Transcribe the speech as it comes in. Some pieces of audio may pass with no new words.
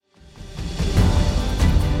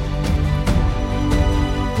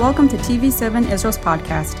Welcome to TV7 Israel's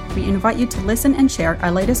podcast. We invite you to listen and share our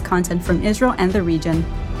latest content from Israel and the region.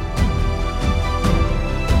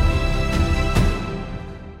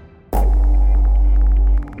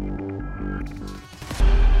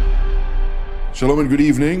 Shalom and good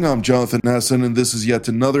evening. I'm Jonathan Nessen, and this is yet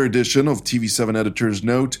another edition of TV7 Editor's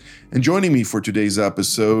Note. And joining me for today's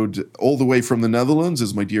episode, all the way from the Netherlands,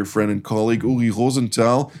 is my dear friend and colleague Uri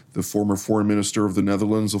Rosenthal, the former foreign minister of the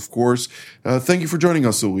Netherlands, of course. Thank you for joining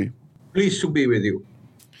us, Uri. Pleased to be with you.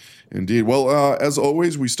 Indeed. Well, as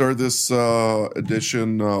always, we start this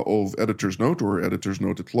edition of Editor's Note, or Editor's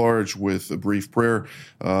Note at large, with a brief prayer,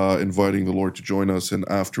 inviting the Lord to join us, and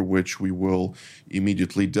after which we will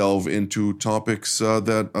immediately delve into topics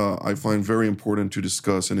that I find very important to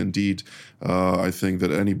discuss, and indeed, I think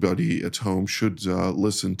that anybody at home should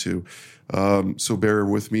listen to. So bear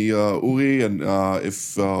with me, Uri, and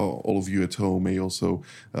if all of you at home may also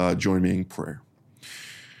join me in prayer.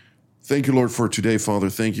 Thank you, Lord, for today, Father.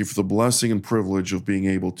 Thank you for the blessing and privilege of being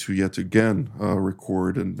able to yet again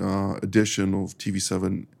record an edition of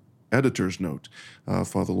TV7 Editor's Note.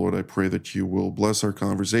 Father, Lord, I pray that you will bless our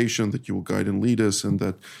conversation, that you will guide and lead us, and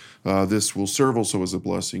that this will serve also as a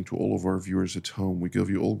blessing to all of our viewers at home. We give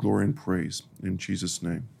you all glory and praise. In Jesus'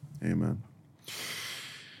 name, amen.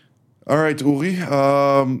 All right, Uri.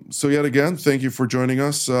 So yet again, thank you for joining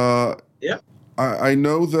us. I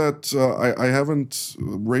know that I haven't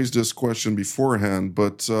raised this question beforehand,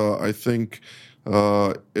 but I think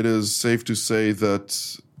it is safe to say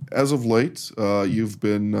that as of late, you've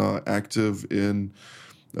been active in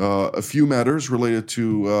a few matters related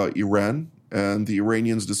to Iran, and the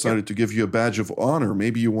Iranians decided to give you a badge of honor.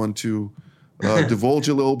 Maybe you want to divulge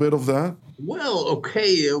a little bit of that? Well, okay.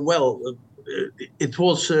 It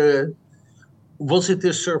was... Was it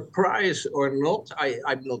a surprise or not?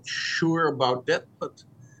 I'm not sure about that, but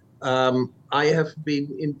I have been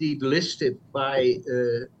indeed listed by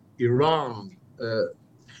Iran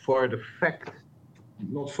for the fact,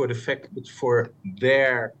 not for the fact, but for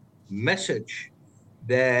their message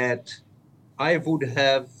that I would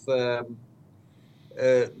have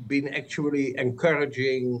been actually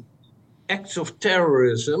encouraging acts of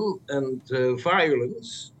terrorism and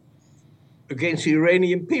violence against the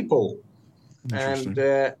Iranian people. And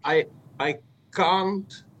I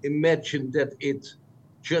can't imagine that it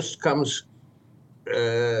just comes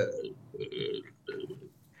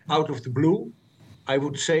out of the blue. I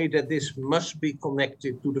would say that this must be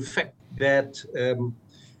connected to the fact that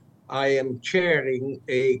I am chairing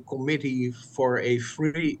a committee for a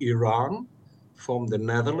free Iran from the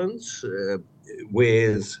Netherlands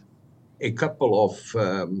with a couple of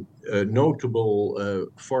notable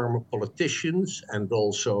former politicians and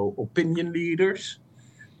also opinion leaders,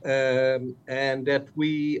 and that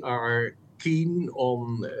we are keen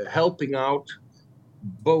on helping out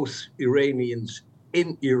both Iranians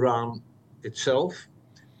in Iran itself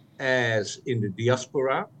as in the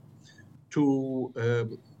diaspora to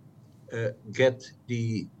get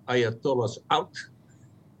the Ayatollahs out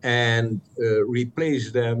and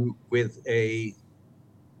replace them with a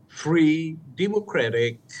free,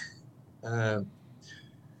 democratic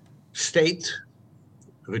state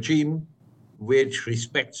regime which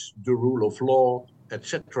respects the rule of law,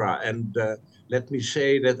 etc. And let me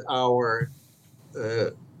say that our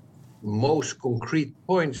most concrete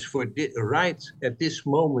points for right at this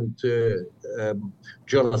moment,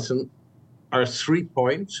 Jonathan, are 3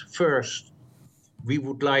 points. First, we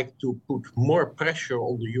would like to put more pressure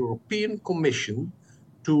on the European Commission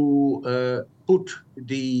to put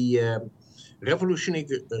the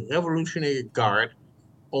Revolutionary Guard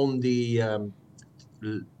on the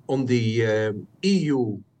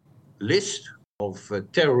EU list of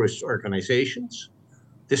terrorist organizations.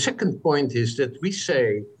 The second point is that we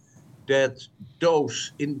say that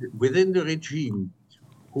those within the regime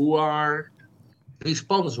who are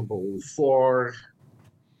responsible for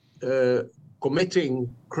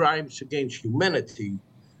committing crimes against humanity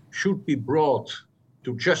should be brought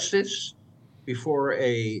to justice before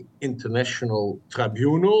a international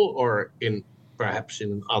tribunal or perhaps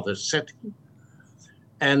in other setting.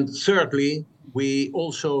 And thirdly, we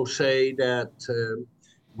also say that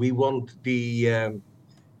we want the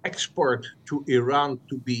export to Iran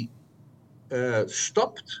to be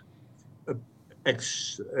stopped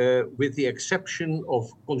with the exception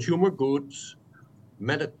of consumer goods,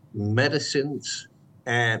 medicines,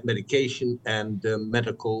 and medication and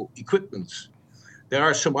medical equipments. There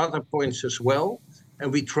are some other points as well,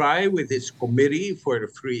 and we try with this committee for the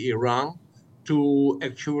Free Iran to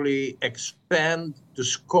actually expand the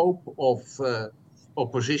scope of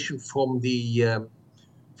opposition from the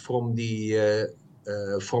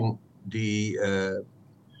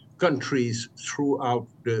countries throughout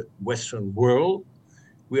the Western world.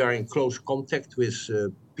 We are in close contact with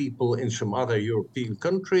people in some other European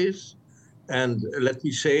countries. And let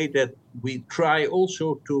me say that we try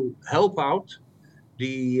also to help out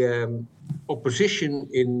the opposition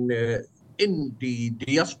in the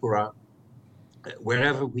diaspora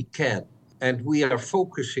wherever we can. And we are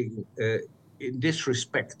focusing in this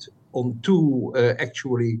respect on two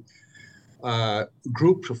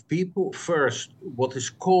groups of people. First, what is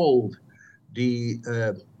called the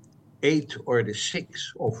 8 or the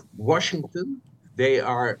 6 of Washington. They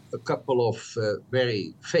are a couple of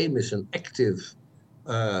very famous and active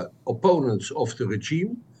opponents of the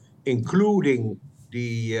regime, including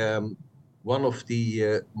one of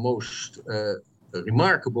the most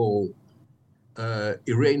remarkable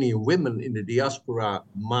Iranian women in the diaspora,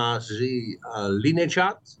 Masih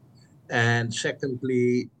Alinejad, and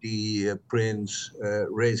secondly, the Prince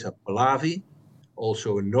Reza Pahlavi,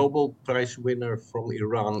 also a Nobel Prize winner from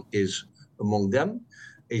Iran, is among them.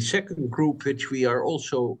 A second group, which we are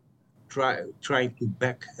also trying to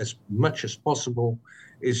back as much as possible,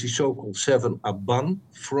 is the so-called 7 Aban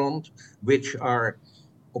Front, which are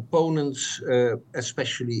opponents,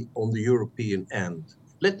 especially on the European end.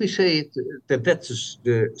 Let me say that is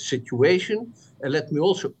the situation, and let me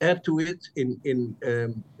also add to it in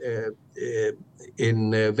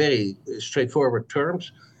very straightforward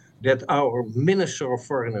terms that our Minister of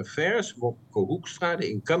Foreign Affairs, Wopke Hoekstra,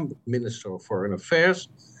 the incumbent Minister of Foreign Affairs,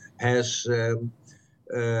 has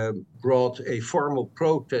brought a formal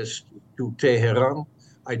protest to Tehran.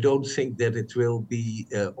 I don't think that it will be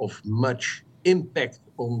of much impact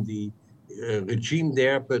on the regime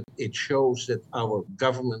there, but it shows that our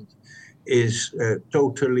government is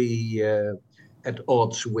totally at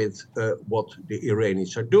odds with what the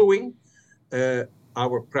Iranians are doing.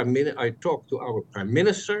 I talked to our Prime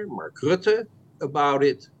Minister, Mark Rutte, about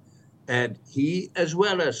it, and he, as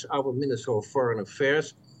well as our Minister of Foreign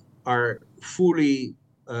Affairs, are fully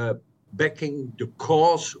backing the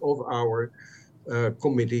cause of our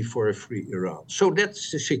Committee for a Free Iran. So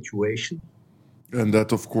that's the situation. And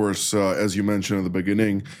that, of course, as you mentioned at the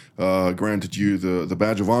beginning, granted you the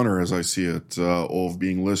badge of honor, as I see it, of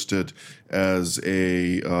being listed as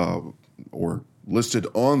or listed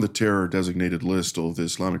on the terror-designated list of the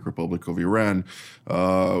Islamic Republic of Iran,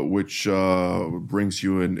 which brings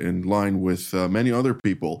you in line with many other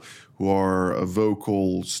people who are a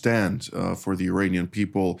vocal stand for the Iranian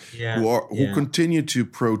people, who continue to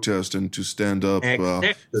protest and to stand up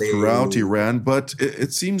throughout Iran. But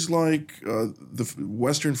it seems like the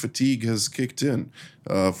Western fatigue has kicked in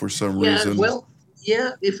for some reason. Well,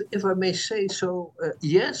 if I may say so,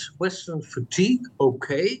 yes, Western fatigue,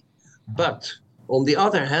 okay, but on the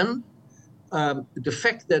other hand, the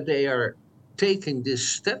fact that they are taking this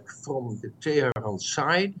step from the Tehran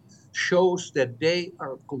side shows that they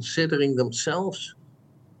are considering themselves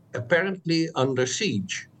apparently under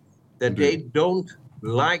siege, that they don't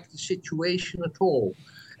like the situation at all.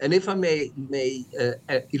 And if I may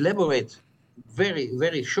elaborate very,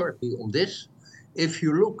 very shortly on this, if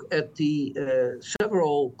you look at the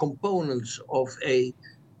several components of a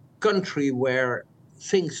country where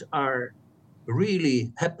things are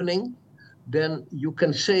really happening, then you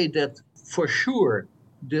can say that for sure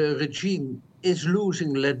the regime is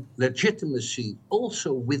losing legitimacy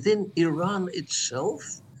also within Iran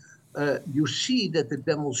itself. You see that the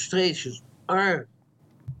demonstrations are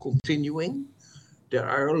continuing. There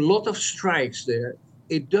are a lot of strikes there.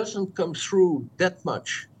 It doesn't come through that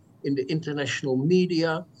much in the international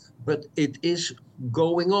media, but it is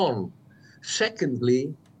going on.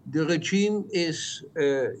 Secondly, the regime is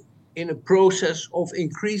in a process of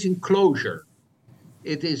increasing closure.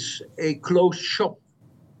 It is a closed shop.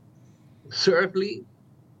 Thirdly,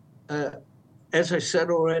 as I said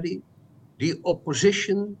already, the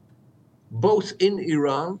opposition, both in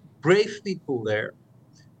Iran, brave people there,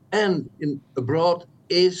 and abroad,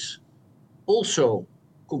 is also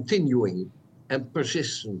continuing and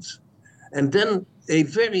persistent. And then a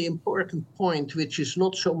very important point, which is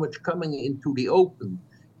not so much coming into the open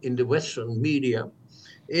in the Western media,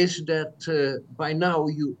 is that by now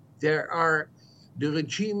the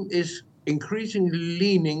regime is increasingly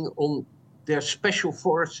leaning on their special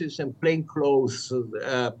forces and plainclothes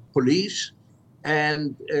police,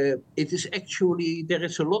 and it is actually, there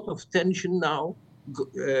is a lot of tension now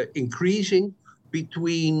increasing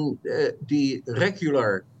between the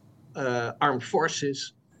regular armed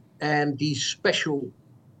forces and these special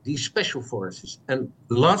forces. And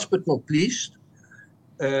last but not least,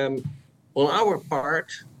 on our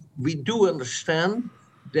part, we do understand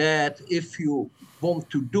that if you want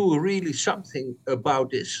to do really something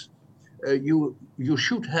about this, you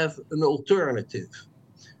should have an alternative.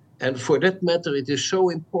 And for that matter, it is so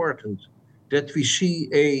important that we see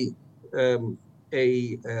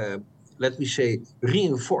let me say,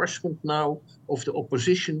 reinforcement now of the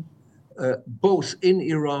opposition, both in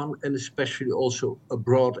Iran and especially also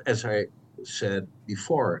abroad, as I said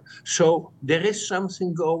before. So there is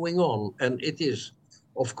something going on, and it is,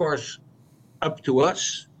 of course, up to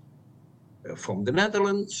us from the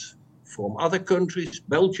Netherlands, from other countries,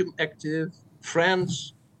 Belgium active,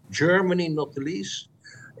 France, Germany, not the least.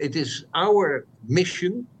 It is our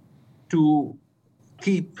mission to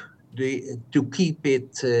keep it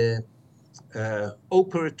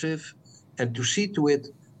operative and to see to it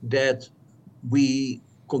that we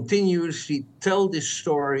continuously tell this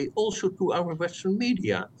story also to our Western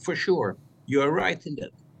media, for sure. You are right in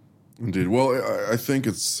that. Indeed. Well, I think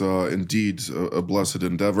it's indeed a blessed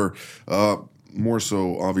endeavor. More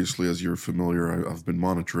so, obviously, as you're familiar, I've been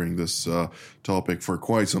monitoring this topic for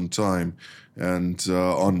quite some time and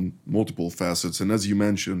on multiple facets. And as you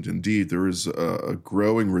mentioned, indeed, there is a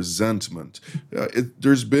growing resentment.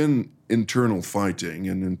 There's been internal fighting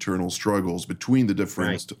and internal struggles between the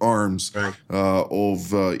different arms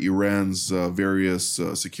of Iran's various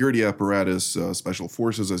security apparatus, special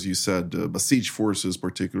forces, as you said, Basij forces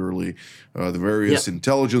particularly, the various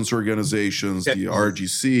intelligence organizations, the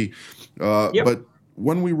RGC. But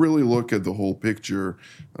when we really look at the whole picture,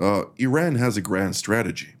 Iran has a grand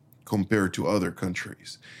strategy compared to other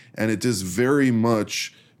countries. And it is very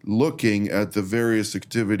much looking at the various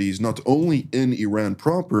activities, not only in Iran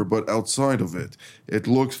proper, but outside of it. It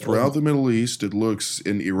looks throughout the Middle East. It looks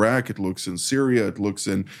in Iraq. It looks in Syria. It looks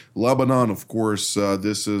in Lebanon. Of course,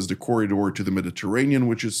 this is the corridor to the Mediterranean,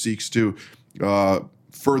 which it seeks to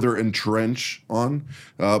further entrench on.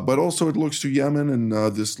 But also it looks to Yemen and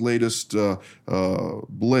this latest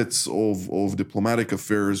blitz of diplomatic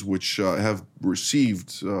affairs, which have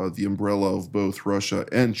received the umbrella of both Russia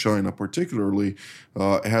and China particularly,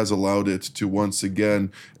 has allowed it to once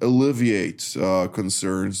again alleviate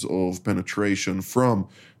concerns of penetration from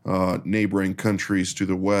neighboring countries to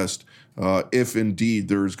the West, if indeed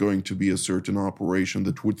there is going to be a certain operation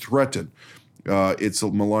that would threaten its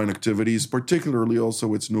malign activities, particularly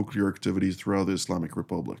also its nuclear activities throughout the Islamic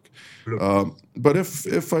Republic. But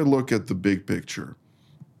if I look at the big picture,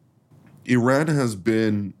 Iran has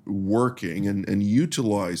been working and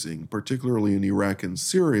utilizing, particularly in Iraq and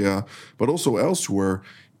Syria, but also elsewhere,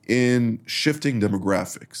 in shifting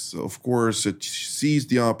demographics. Of course, it seized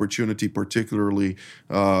the opportunity, particularly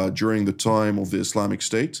during the time of the Islamic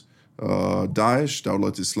State, Daesh,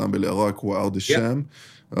 Dawlat Islam al-Iraq wa al-Sham,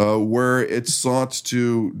 where it sought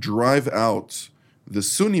to drive out the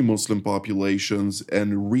Sunni Muslim populations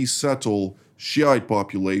and resettle Shiite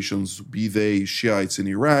populations, be they Shiites in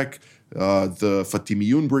Iraq, the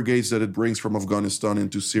Fatimiyun brigades that it brings from Afghanistan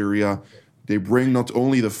into Syria. They bring not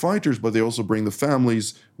only the fighters, but they also bring the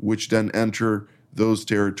families, which then enter those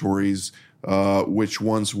territories, which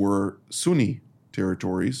once were Sunni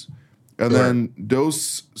territories. And then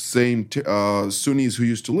those same Sunnis who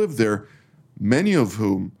used to live there, many of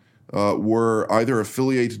whom were either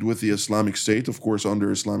affiliated with the Islamic State, of course,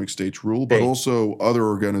 under Islamic State rule, but also other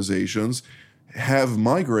organizations, have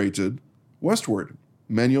migrated westward.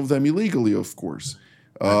 Many of them illegally, of course.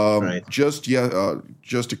 Just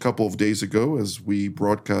a couple of days ago, as we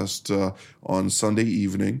broadcast on Sunday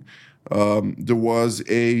evening, there was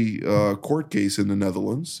a court case in the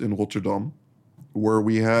Netherlands, in Rotterdam, where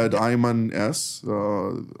we had Ayman S.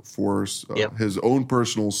 For his own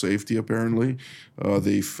personal safety, apparently.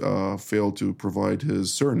 They failed to provide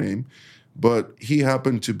his surname. But he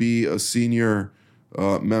happened to be a senior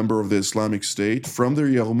member of the Islamic State from the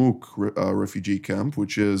Yarmouk refugee camp,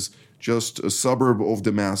 which is just a suburb of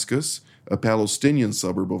Damascus, a Palestinian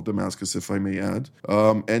suburb of Damascus, if I may add.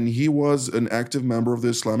 And he was an active member of the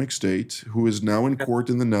Islamic State who is now in court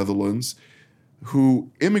in the Netherlands,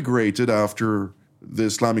 who immigrated after the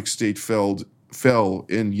Islamic State fell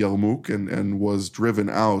in Yarmouk and was driven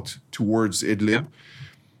out towards Idlib.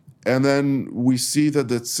 And then we see that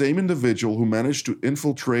that same individual who managed to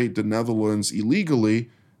infiltrate the Netherlands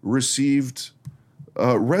illegally received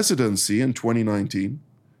residency in 2019,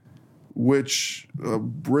 which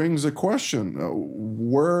brings a question.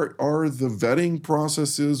 Where are the vetting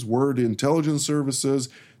processes? Where are the intelligence services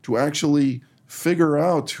to actually figure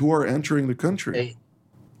out who are entering the country?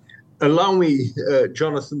 Allow me,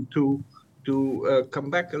 Jonathan, to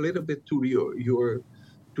come back a little bit to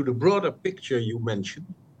to the broader picture you mentioned,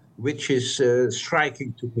 which is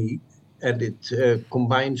striking to me, and it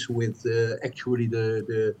combines with actually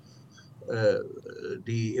the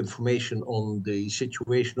information on the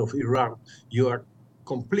situation of Iran. You are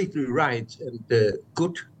completely right and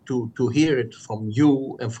good to hear it from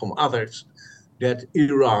you and from others that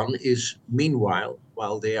Iran is, meanwhile,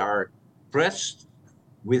 while they are pressed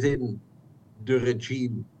within the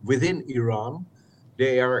regime within Iran,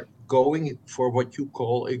 they are going for what you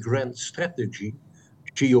call a grand strategy,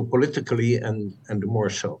 geopolitically and more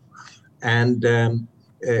so. And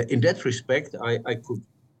in that respect, I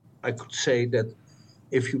could say that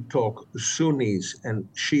if you talk Sunnis and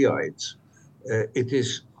Shiites, it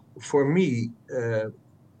is for me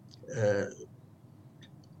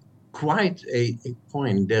quite a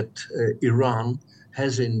point that Iran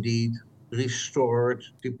has indeed restored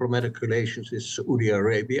diplomatic relations with Saudi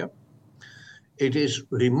Arabia. It is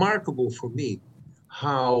remarkable for me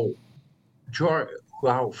how,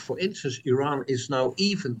 for instance, Iran is now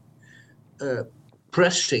even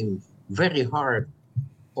pressing very hard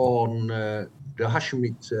on the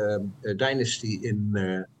Hashemite dynasty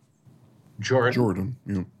in Jordan. Jordan,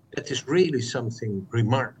 yeah. That is really something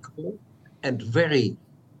remarkable and very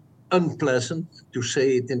unpleasant, to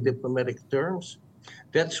say it in diplomatic terms.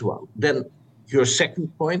 That's one. Then your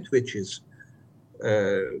second point, which is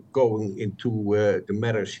going into the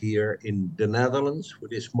matters here in the Netherlands for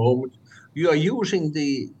this moment, you are using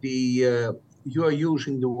the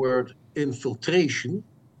word infiltration.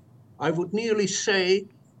 I would nearly say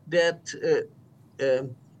that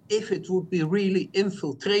if it would be really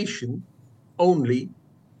infiltration only,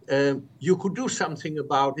 you could do something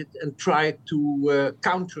about it and try to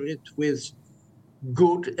counter it with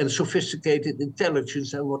good and sophisticated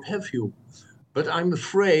intelligence and what have you. But I'm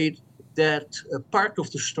afraid that part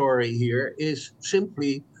of the story here is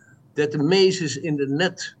simply that the mazes in the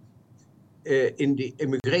net, in the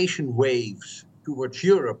immigration waves towards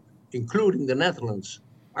Europe, including the Netherlands,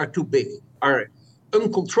 are too big, are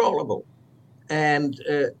uncontrollable. And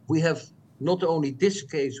we have not only this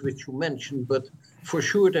case which you mentioned, but for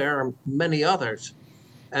sure there are many others.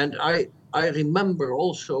 And I remember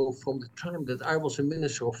also from the time that I was a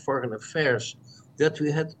Minister of Foreign Affairs that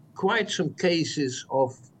we had quite some cases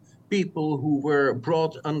of people who were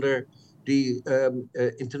brought under the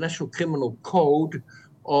International Criminal Code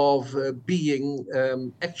of being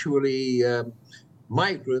actually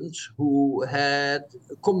migrants who had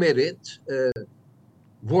committed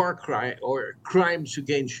war crime or crimes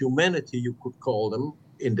against humanity, you could call them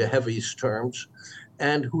in the heaviest terms,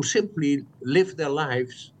 and who simply lived their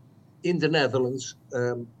lives in the Netherlands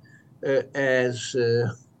as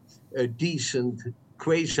decent,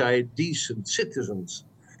 quasi-decent citizens.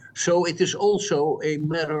 So it is also a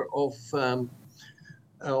matter of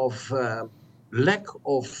lack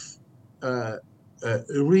of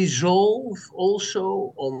resolve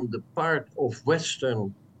also on the part of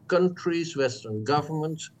Western countries, Western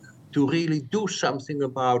governments, to really do something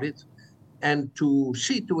about it and to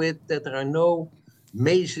see to it that there are no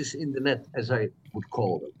mazes in the net, as I would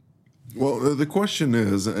call them. Well, the question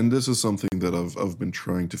is, and this is something that I've been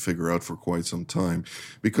trying to figure out for quite some time,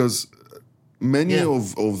 because many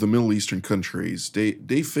of the Middle Eastern countries,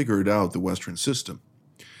 they figured out the Western system.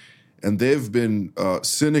 And they've been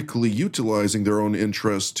cynically utilizing their own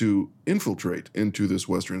interests to infiltrate into this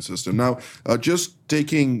Western system. Now, just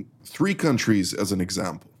taking 3 countries as an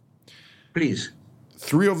example. Please.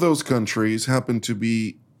 3 of those countries happen to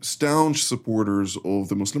be staunch supporters of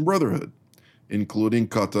the Muslim Brotherhood, including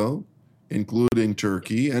Qatar, including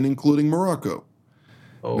Turkey, and including Morocco.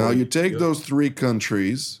 Now, you take those 3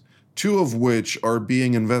 countries, 2 of which are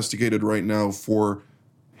being investigated right now for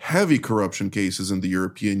heavy corruption cases in the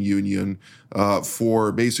European Union,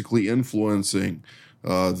 for basically influencing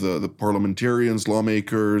the parliamentarians,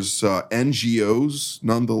 lawmakers, NGOs,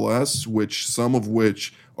 nonetheless, some of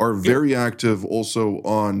which are very active also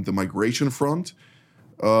on the migration front.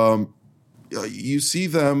 You see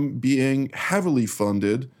them being heavily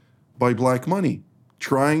funded by black money,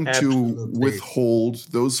 trying to withhold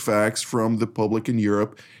those facts from the public in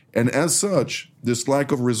Europe. And as such, this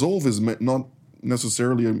lack of resolve is not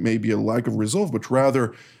necessarily maybe a lack of resolve, but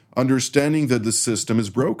rather understanding that the system is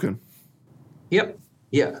broken. Yep.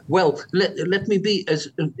 Yeah. Well, let me be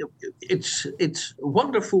as it's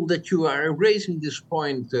wonderful that you are raising this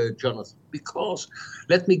point, Jonathan, because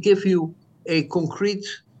let me give you a concrete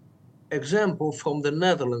example from the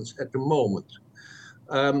Netherlands at the moment.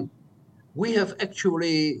 We have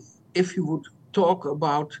actually, if you would talk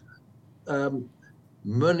about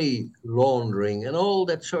money laundering and all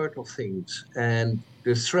that sort of things, and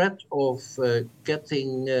the threat of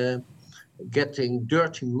getting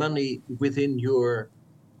dirty money within your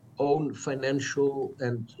own financial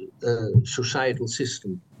and societal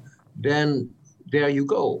system, then there you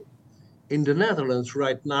go. In the Netherlands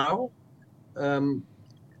right now,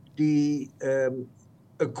 the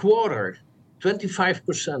a quarter, 25%,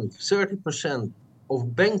 30%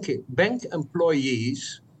 of bank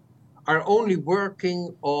employees are only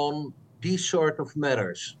working on these sort of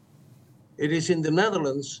matters. It is in the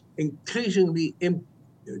Netherlands increasingly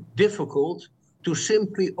difficult to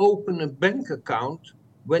simply open a bank account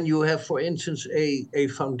when you have, for instance, a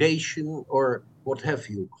foundation or what have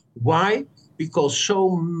you. Why? Because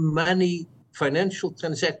so many financial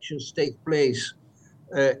transactions take place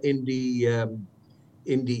in the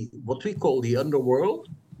what we call the underworld.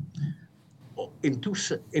 In two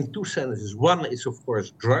senses. One is, of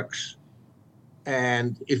course, drugs.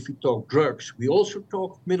 And if we talk drugs, we also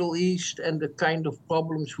talk Middle East and the kind of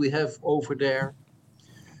problems we have over there.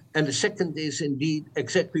 And the second is indeed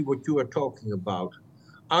exactly what you are talking about.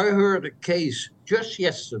 I heard a case just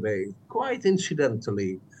yesterday, quite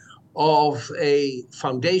incidentally, of a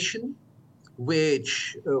foundation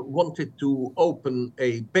which wanted to open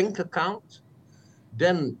a bank account.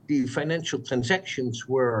 Then the financial transactions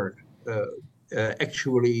were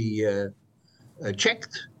actually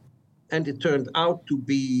checked, and it turned out to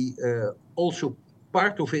be also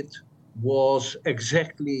part of it was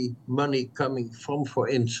exactly money coming from, for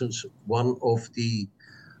instance, one of the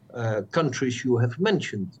countries you have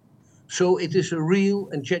mentioned. So it is a real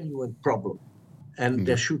and genuine problem, and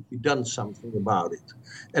there should be done something about it.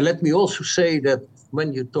 And let me also say that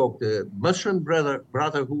when you talk the Muslim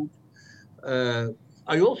Brotherhood,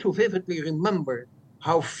 I also vividly remember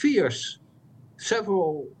how fierce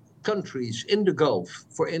several countries in the Gulf,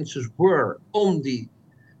 for instance, were on the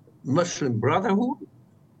Muslim Brotherhood,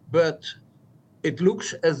 but it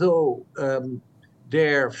looks as though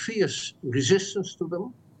their fierce resistance to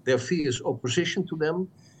them, their fierce opposition to them,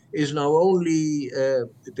 is now only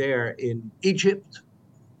there in Egypt,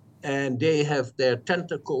 and they have their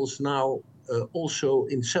tentacles now also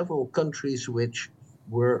in several countries which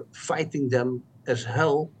were fighting them as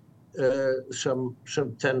hell some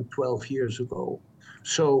 10, 12 years ago.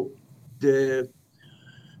 So the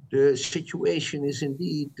situation is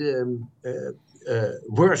indeed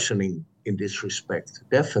worsening in this respect,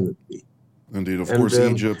 definitely. Indeed. Of course,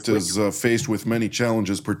 Egypt is faced with many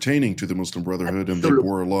challenges pertaining to the Muslim Brotherhood, and they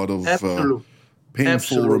bore a lot of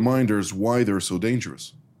painful reminders why they're so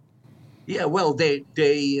dangerous. Yeah, well, they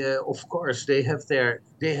of course, they have their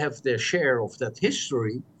share of that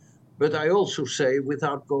history, but I also say,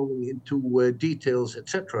 without going into details,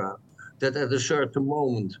 etc., that at a certain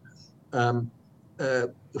moment,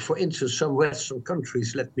 for instance, some Western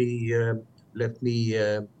countries, let me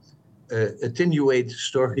attenuate the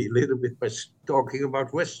story a little bit by talking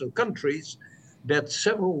about Western countries, that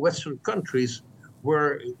several Western countries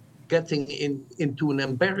were getting into an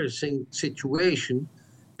embarrassing situation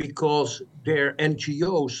because their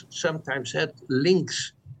NGOs sometimes had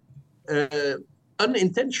links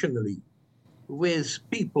unintentionally with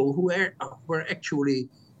people who were actually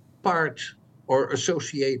part or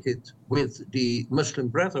associated with the Muslim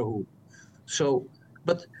Brotherhood. So,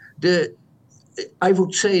 but I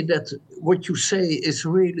would say that what you say is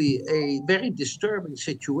really a very disturbing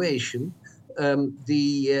situation.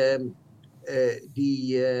 There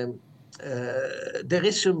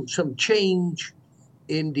is some change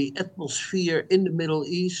in the atmosphere in the Middle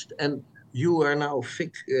East, and you are now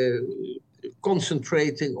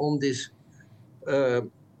concentrating on this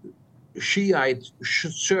Shiite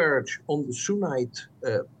surge on the Sunnite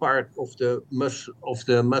part of the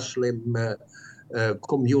Muslim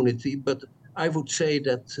community, but I would say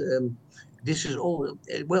that this is all,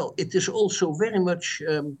 well, it is also very much,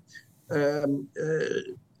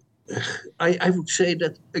 I would say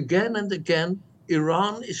that again and again,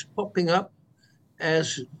 Iran is popping up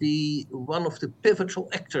as one of the pivotal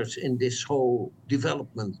actors in this whole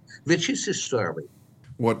development, which is disturbing.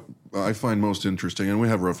 What I find most interesting, and we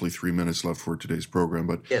have roughly 3 minutes left for today's program,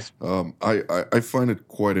 but yes. I find it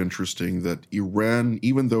quite interesting that Iran,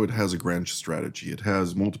 even though it has a grand strategy, it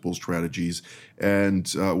has multiple strategies,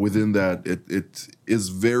 and within that, it is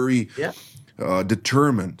very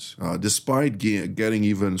determined, despite getting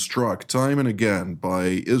even struck time and again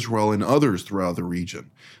by Israel and others throughout the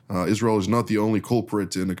region. Israel is not the only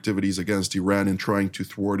culprit in activities against Iran in trying to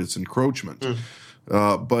thwart its encroachment.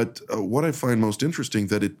 But what I find most interesting,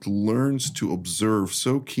 that it learns to observe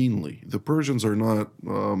so keenly. The Persians are not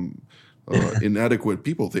inadequate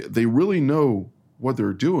people. They really know what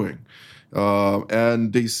they're doing.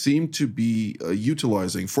 And they seem to be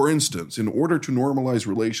utilizing, for instance, in order to normalize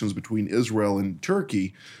relations between Israel and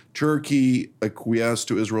Turkey, Turkey acquiesced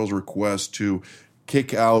to Israel's request to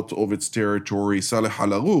kick out of its territory Saleh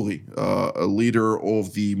al-Arouri, a leader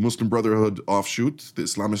of the Muslim Brotherhood offshoot, the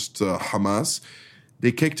Islamist Hamas.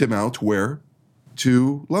 They kicked him out where?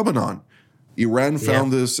 To Lebanon. Iran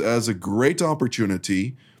found this as a great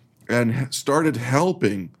opportunity and started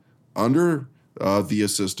helping under the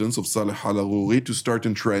assistance of Saleh al-Ghouri to start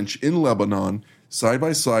entrench in Lebanon side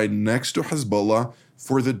by side next to Hezbollah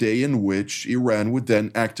for the day in which Iran would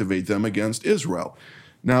then activate them against Israel.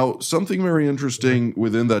 Now, something very interesting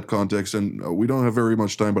within that context, and we don't have very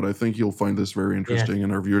much time, but I think you'll find this very interesting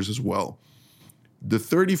and our viewers as well. The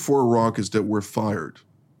 34 rockets that were fired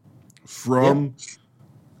from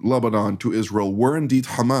Lebanon to Israel were indeed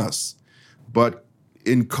Hamas. But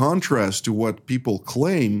in contrast to what people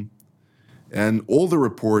claim, and all the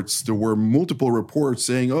reports, there were multiple reports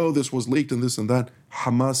saying, oh, this was leaked and this and that.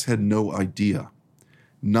 Hamas had no idea.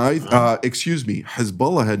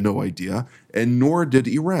 Hezbollah had no idea, and nor did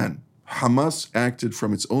Iran. Hamas acted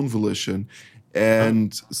from its own volition,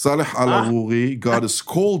 and Saleh al-Ghouri got a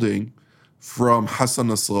scolding from Hassan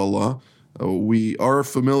Nasrallah. We are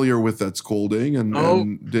familiar with that scolding, and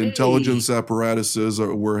the intelligence apparatuses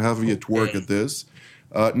were heavy at work at this.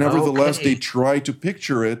 Nevertheless, they try to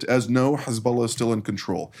picture it as no, Hezbollah is still in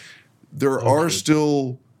control. There are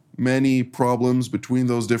still many problems between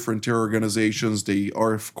those different terror organizations. They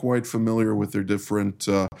are quite familiar with their different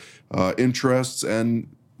interests.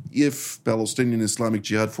 And if Palestinian Islamic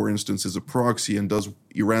Jihad, for instance, is a proxy and does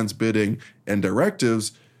Iran's bidding and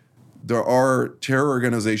directives, there are terror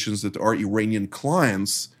organizations that are Iranian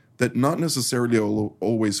clients that not necessarily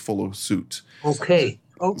always follow suit.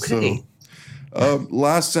 So,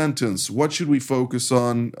 last sentence. What should we focus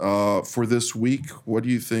on for this week? What do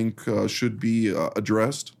you think should be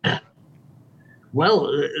addressed? Well,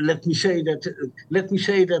 let me say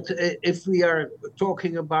that if we are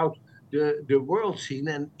talking about the world scene,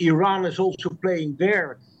 and Iran is also playing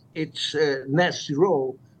there its nasty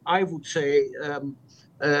role, I would say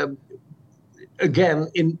again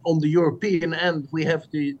on the European end we have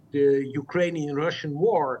the Ukrainian-Russian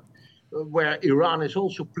war, where Iran is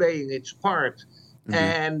also playing its part.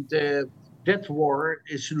 And that war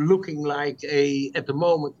is looking like at the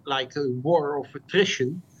moment, like a war of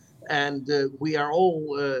attrition. And we are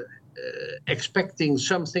all expecting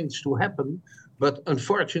some things to happen. But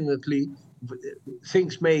unfortunately,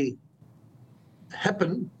 things may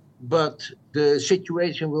happen, but the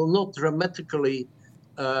situation will not dramatically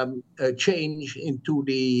change into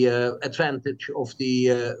the advantage of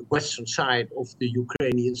the Western side, of the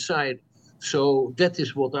Ukrainian side. So that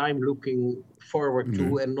is what I'm looking forward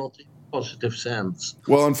to, and not in a positive sense.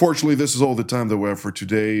 Well, unfortunately, this is all the time that we have for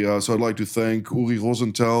today. So I'd like to thank Uri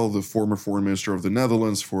Rosenthal, the former foreign minister of the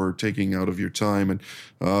Netherlands, for taking out of your time and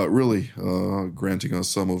really granting us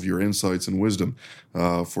some of your insights and wisdom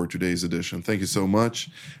for today's edition. Thank you so much.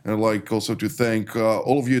 And I'd like also to thank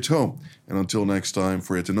all of you at home. And until next time,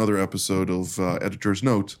 for yet another episode of Editor's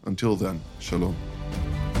Note. Until then, shalom.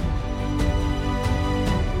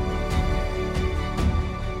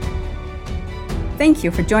 Thank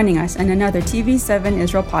you for joining us in another TV7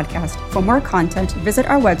 Israel podcast. For more content, visit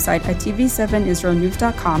our website at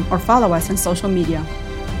tv7israelnews.com or follow us on social media.